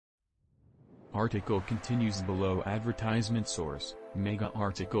Article continues below. Advertisement source, Mega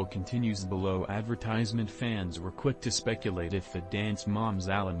article continues below. Advertisement fans were quick to speculate if the Dance Moms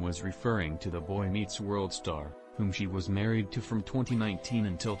Allen was referring to the Boy Meets World star, whom she was married to from 2019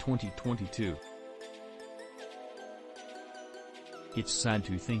 until 2022. It's sad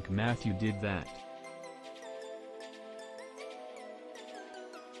to think Matthew did that.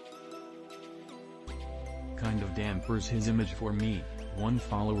 Kind of dampers his image for me, one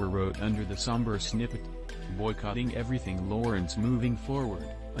follower wrote under the somber snippet. Boycotting everything Lawrence moving forward,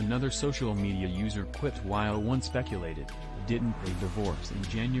 another social media user quipped while one speculated, didn't they divorce in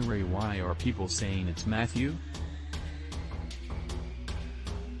January? Why are people saying it's Matthew?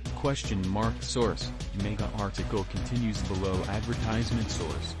 Source, Mega article continues below. Advertisement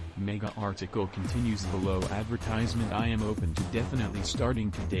source, Mega article continues below. Advertisement. I am open to definitely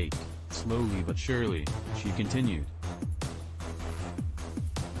starting to date, slowly but surely, she continued.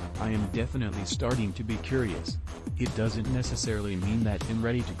 I am definitely starting to be curious. It doesn't necessarily mean that I'm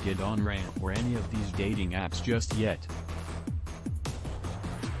ready to get on Ramp or any of these dating apps just yet.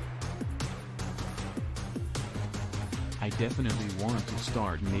 I definitely want to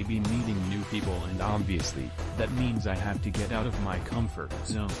start maybe meeting new people, and obviously, that means I have to get out of my comfort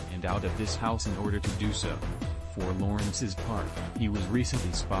zone and out of this house in order to do so. For Lawrence's part, he was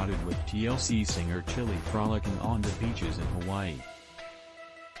recently spotted with TLC singer Chili frolicking on the beaches in Hawaii.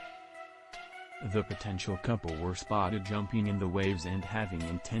 The potential couple were spotted jumping in the waves and having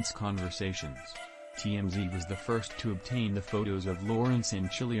intense conversations. TMZ was the first to obtain the photos of Lawrence and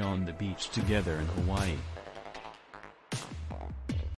Chili on the beach together in Hawaii.